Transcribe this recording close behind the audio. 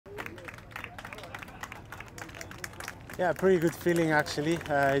Yeah, pretty good feeling actually.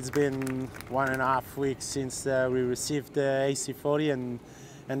 It's been 1.5 weeks since we received the AC40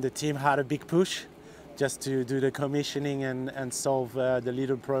 and the team had a big push just to do the commissioning and solve the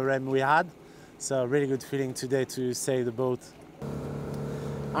little problem we had. So really good feeling today to sail the boat.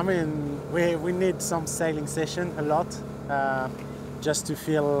 I mean, we need some sailing session a lot just to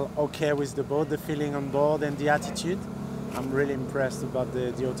feel okay with the boat, the feeling on board and the attitude. I'm really impressed about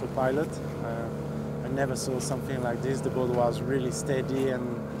the autopilot. I never saw something like this. The boat was really steady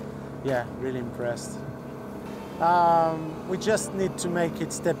and yeah, really impressed. We just need to make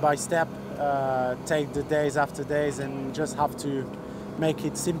it step by step, take the days after days and just have to make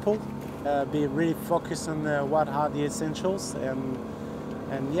it simple, be really focused on what are the essentials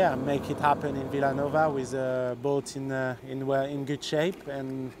and yeah, make it happen in Villanova with a boat in good shape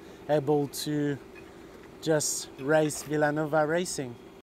and able to just race Villanova racing.